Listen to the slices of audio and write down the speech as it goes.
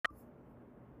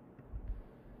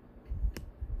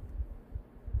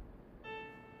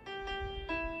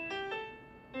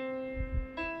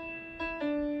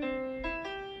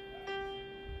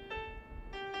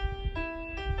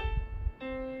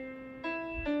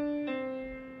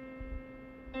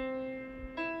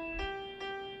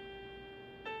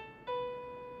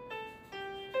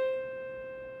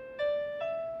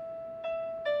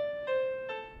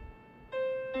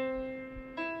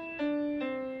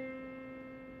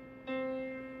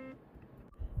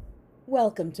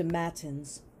Welcome to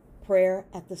Matins, prayer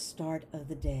at the start of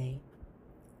the day.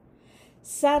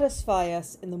 Satisfy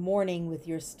us in the morning with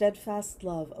your steadfast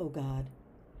love, O God,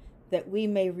 that we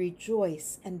may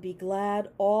rejoice and be glad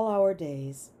all our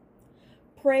days.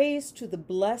 Praise to the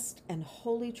blessed and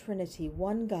holy Trinity,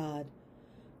 one God,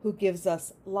 who gives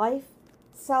us life,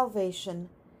 salvation,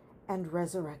 and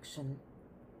resurrection.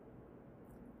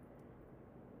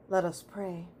 Let us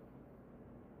pray.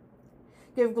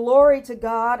 Give glory to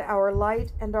God, our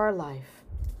light and our life.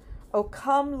 O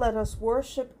come, let us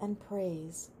worship and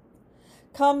praise.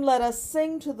 Come, let us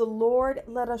sing to the Lord.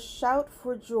 Let us shout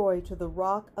for joy to the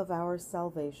rock of our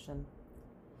salvation.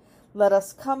 Let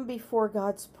us come before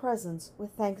God's presence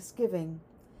with thanksgiving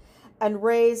and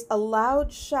raise a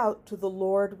loud shout to the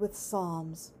Lord with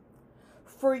psalms.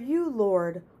 For you,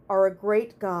 Lord, are a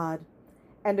great God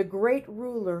and a great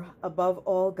ruler above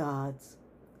all gods.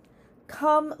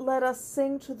 Come, let us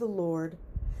sing to the Lord.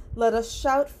 Let us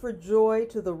shout for joy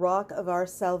to the rock of our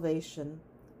salvation.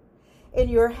 In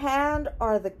your hand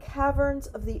are the caverns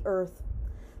of the earth.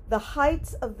 The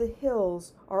heights of the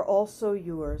hills are also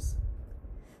yours.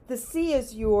 The sea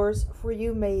is yours, for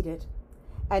you made it,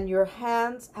 and your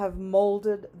hands have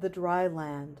molded the dry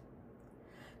land.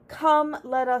 Come,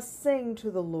 let us sing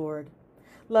to the Lord.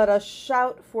 Let us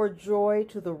shout for joy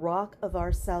to the rock of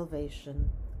our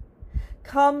salvation.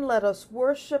 Come, let us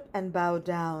worship and bow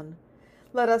down.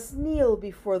 Let us kneel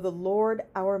before the Lord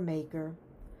our Maker.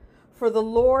 For the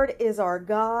Lord is our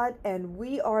God, and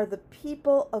we are the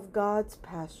people of God's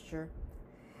pasture,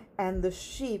 and the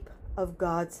sheep of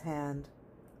God's hand.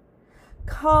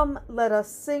 Come, let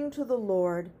us sing to the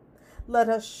Lord. Let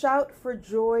us shout for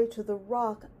joy to the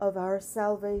rock of our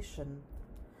salvation.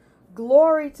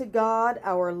 Glory to God,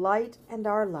 our light and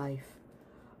our life.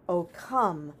 O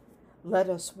come, let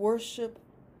us worship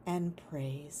and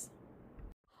praise.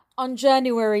 On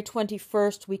January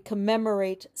 21st, we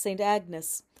commemorate St.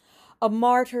 Agnes, a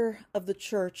martyr of the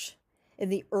Church in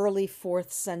the early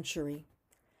 4th century.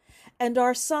 And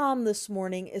our psalm this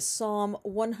morning is Psalm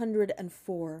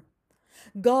 104,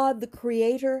 God the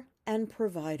Creator and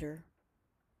Provider.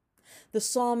 The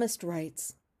psalmist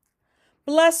writes,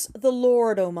 Bless the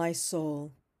Lord, O my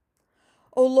soul.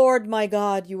 O Lord my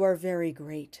God, you are very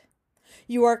great.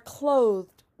 You are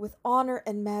clothed with honor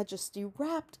and majesty,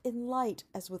 wrapped in light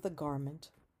as with a garment.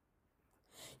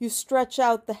 You stretch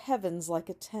out the heavens like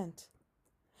a tent.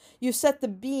 You set the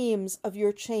beams of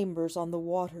your chambers on the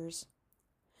waters.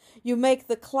 You make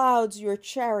the clouds your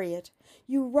chariot.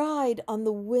 You ride on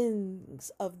the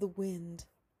wings of the wind.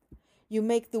 You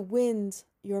make the winds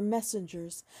your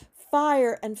messengers,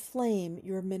 fire and flame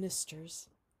your ministers.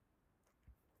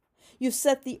 You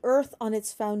set the earth on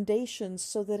its foundations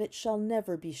so that it shall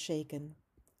never be shaken.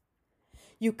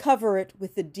 You cover it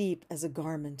with the deep as a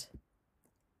garment.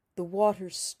 The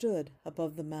waters stood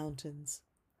above the mountains.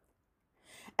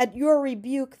 At your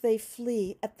rebuke they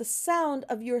flee. At the sound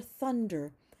of your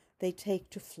thunder they take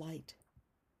to flight.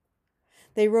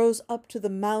 They rose up to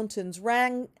the mountains,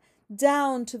 ran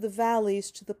down to the valleys,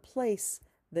 to the place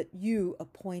that you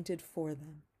appointed for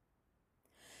them.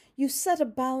 You set a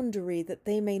boundary that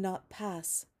they may not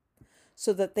pass,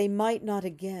 so that they might not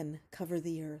again cover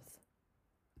the earth.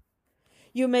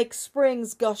 You make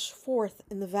springs gush forth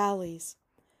in the valleys.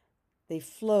 They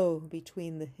flow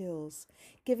between the hills,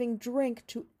 giving drink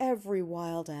to every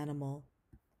wild animal.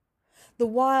 The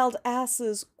wild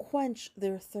asses quench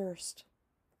their thirst.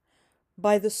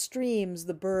 By the streams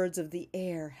the birds of the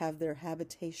air have their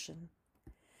habitation.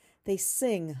 They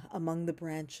sing among the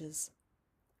branches.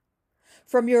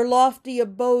 From your lofty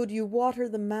abode you water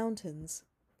the mountains.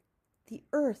 The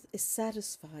earth is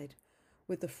satisfied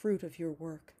with the fruit of your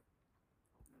work.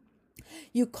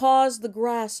 You cause the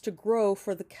grass to grow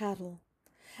for the cattle,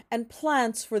 and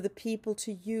plants for the people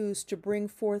to use to bring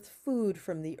forth food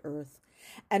from the earth,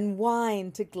 and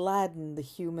wine to gladden the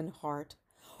human heart,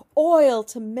 oil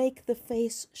to make the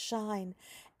face shine,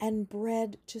 and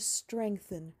bread to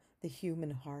strengthen the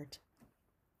human heart.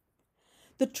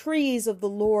 The trees of the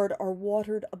Lord are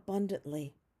watered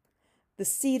abundantly, the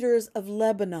cedars of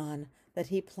Lebanon that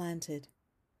he planted.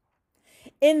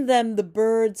 In them the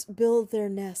birds build their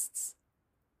nests.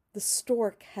 The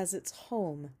stork has its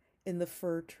home in the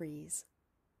fir trees.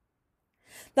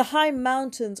 The high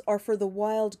mountains are for the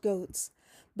wild goats.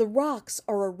 The rocks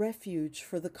are a refuge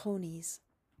for the conies.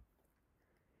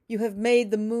 You have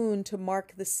made the moon to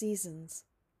mark the seasons.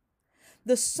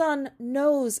 The sun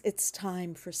knows its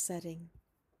time for setting.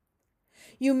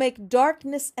 You make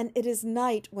darkness, and it is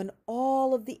night when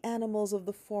all of the animals of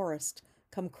the forest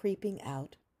come creeping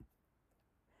out.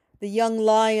 The young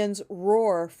lions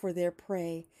roar for their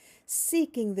prey,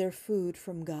 seeking their food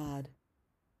from God.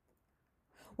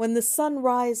 When the sun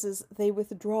rises, they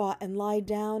withdraw and lie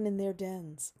down in their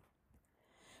dens.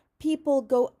 People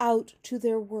go out to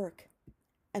their work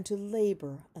and to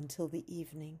labor until the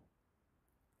evening.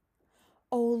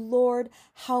 O Lord,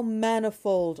 how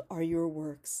manifold are your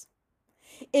works!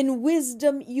 In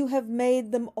wisdom you have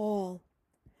made them all.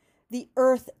 The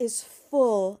earth is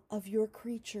full of your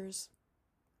creatures.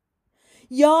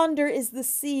 Yonder is the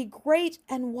sea, great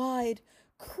and wide.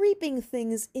 Creeping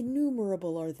things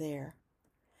innumerable are there,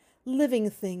 living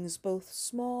things both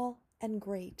small and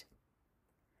great.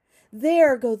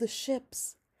 There go the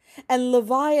ships, and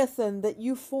Leviathan that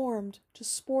you formed to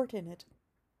sport in it.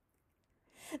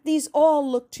 These all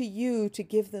look to you to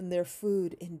give them their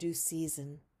food in due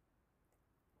season.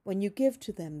 When you give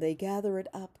to them, they gather it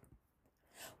up.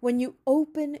 When you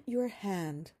open your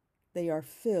hand, they are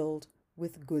filled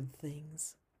with good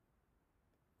things.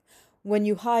 When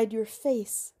you hide your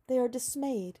face, they are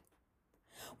dismayed.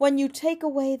 When you take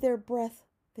away their breath,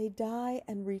 they die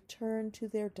and return to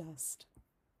their dust.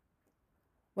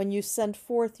 When you send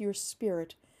forth your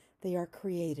spirit, they are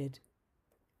created,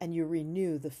 and you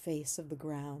renew the face of the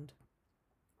ground.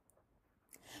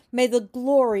 May the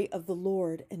glory of the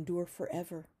Lord endure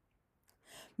forever.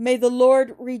 May the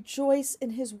Lord rejoice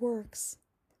in his works,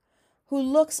 who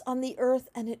looks on the earth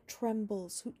and it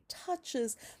trembles, who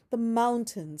touches the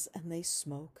mountains and they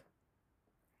smoke.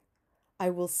 I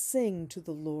will sing to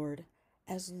the Lord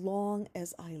as long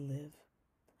as I live.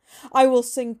 I will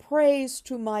sing praise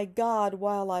to my God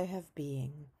while I have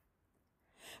being.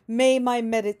 May my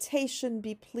meditation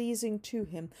be pleasing to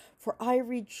him, for I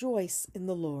rejoice in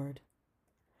the Lord.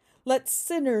 Let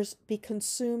sinners be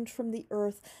consumed from the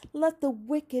earth. Let the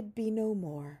wicked be no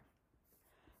more.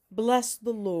 Bless the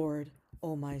Lord,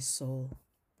 O my soul.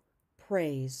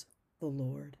 Praise the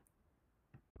Lord.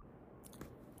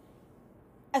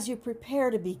 As you prepare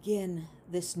to begin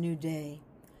this new day,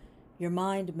 your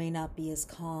mind may not be as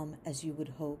calm as you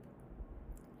would hope.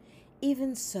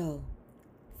 Even so,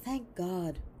 thank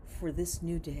God for this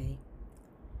new day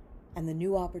and the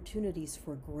new opportunities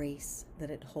for grace that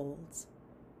it holds.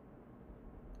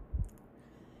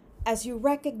 As you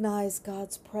recognize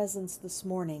God's presence this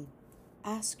morning,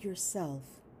 ask yourself,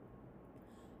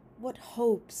 what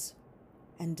hopes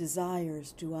and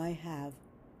desires do I have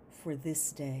for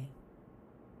this day?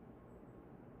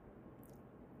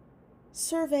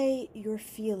 Survey your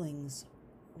feelings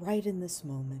right in this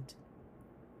moment.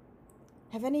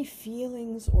 Have any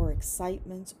feelings or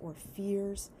excitements or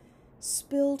fears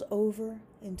spilled over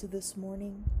into this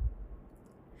morning?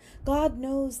 God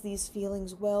knows these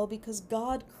feelings well because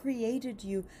God created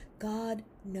you. God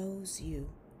knows you.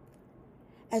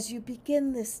 As you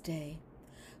begin this day,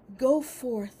 go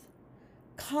forth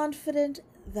confident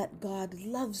that God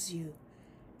loves you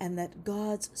and that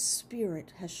God's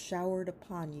Spirit has showered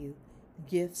upon you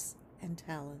gifts and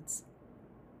talents.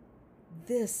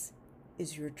 This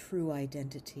is your true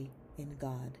identity in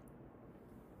God.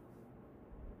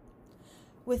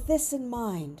 With this in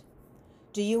mind,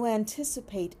 do you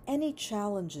anticipate any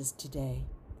challenges today,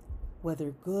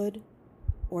 whether good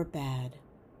or bad?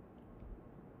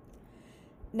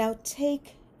 Now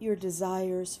take your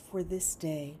desires for this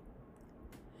day,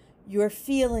 your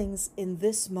feelings in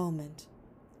this moment,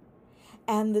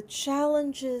 and the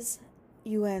challenges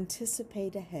you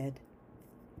anticipate ahead,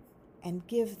 and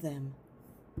give them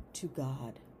to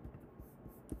God.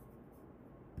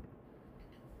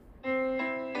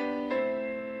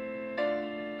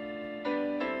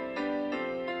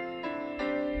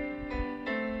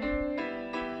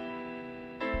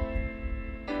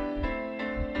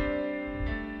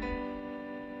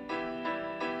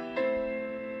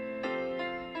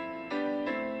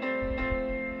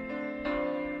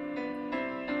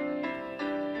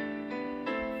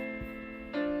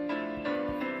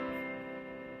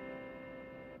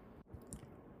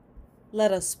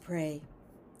 Let us pray.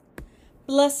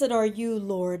 Blessed are you,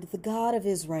 Lord, the God of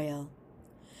Israel.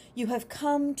 You have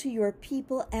come to your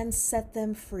people and set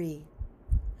them free.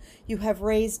 You have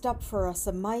raised up for us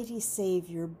a mighty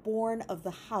Savior, born of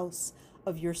the house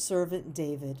of your servant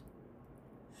David.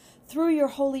 Through your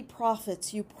holy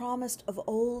prophets you promised of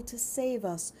old to save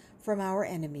us from our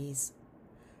enemies,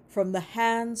 from the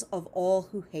hands of all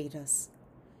who hate us.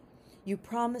 You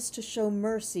promised to show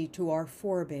mercy to our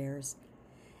forebears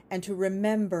and to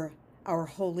remember our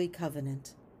holy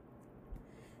covenant.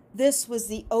 This was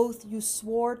the oath you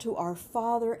swore to our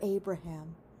father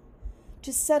Abraham,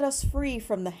 to set us free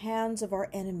from the hands of our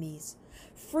enemies,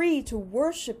 free to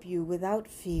worship you without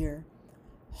fear,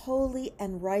 holy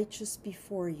and righteous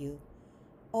before you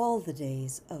all the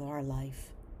days of our life.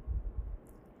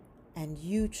 And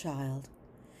you, child,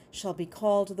 shall be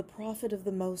called the prophet of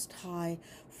the Most High,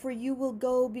 for you will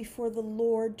go before the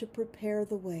Lord to prepare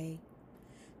the way,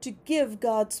 to give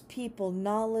God's people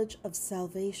knowledge of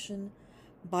salvation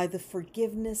by the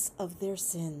forgiveness of their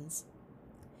sins.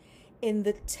 In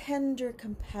the tender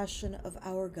compassion of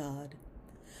our God,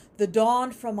 the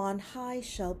dawn from on high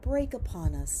shall break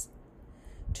upon us,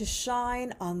 to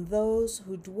shine on those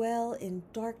who dwell in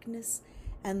darkness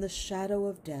and the shadow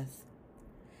of death,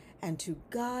 and to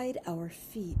guide our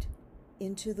feet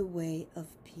into the way of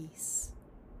peace.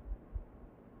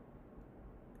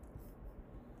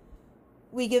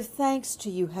 We give thanks to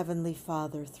you, Heavenly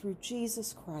Father, through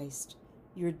Jesus Christ,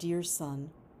 your dear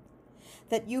Son,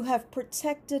 that you have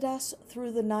protected us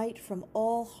through the night from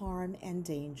all harm and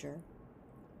danger.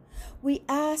 We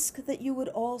ask that you would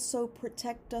also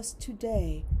protect us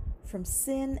today from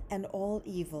sin and all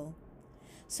evil,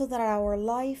 so that our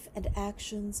life and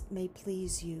actions may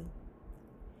please you.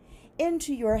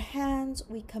 Into your hands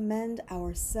we commend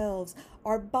ourselves,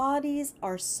 our bodies,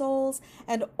 our souls,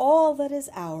 and all that is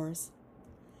ours.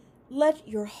 Let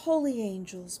your holy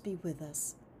angels be with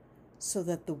us, so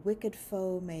that the wicked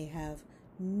foe may have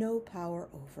no power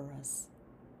over us.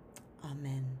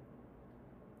 Amen.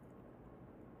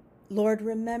 Lord,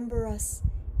 remember us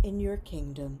in your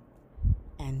kingdom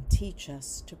and teach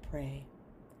us to pray.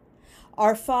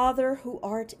 Our Father, who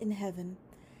art in heaven,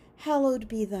 hallowed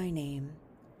be thy name.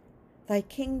 Thy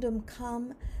kingdom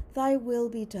come, thy will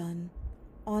be done,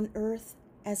 on earth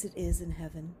as it is in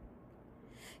heaven.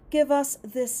 Give us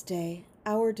this day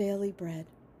our daily bread,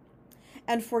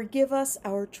 and forgive us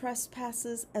our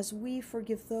trespasses as we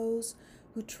forgive those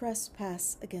who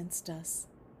trespass against us.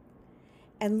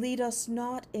 And lead us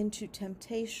not into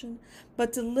temptation,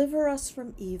 but deliver us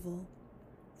from evil.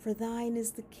 For thine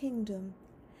is the kingdom,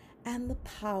 and the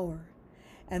power,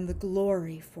 and the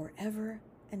glory forever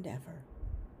and ever.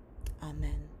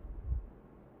 Amen.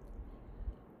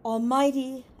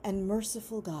 Almighty and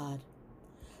merciful God,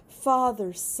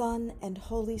 Father, Son, and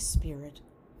Holy Spirit,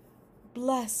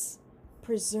 bless,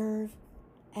 preserve,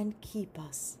 and keep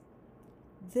us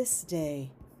this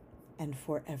day and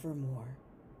forevermore.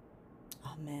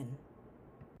 Amen.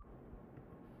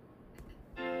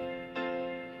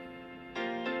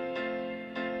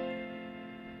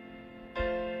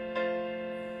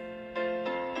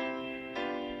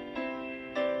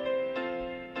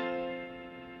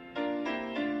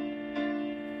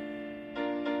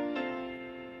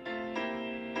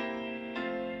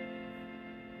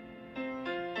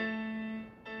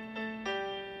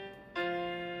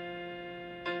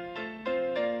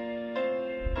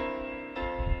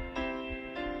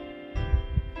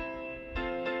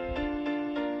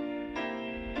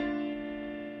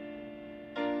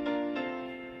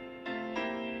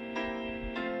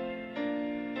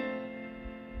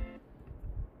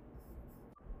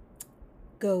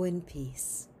 Go in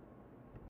peace.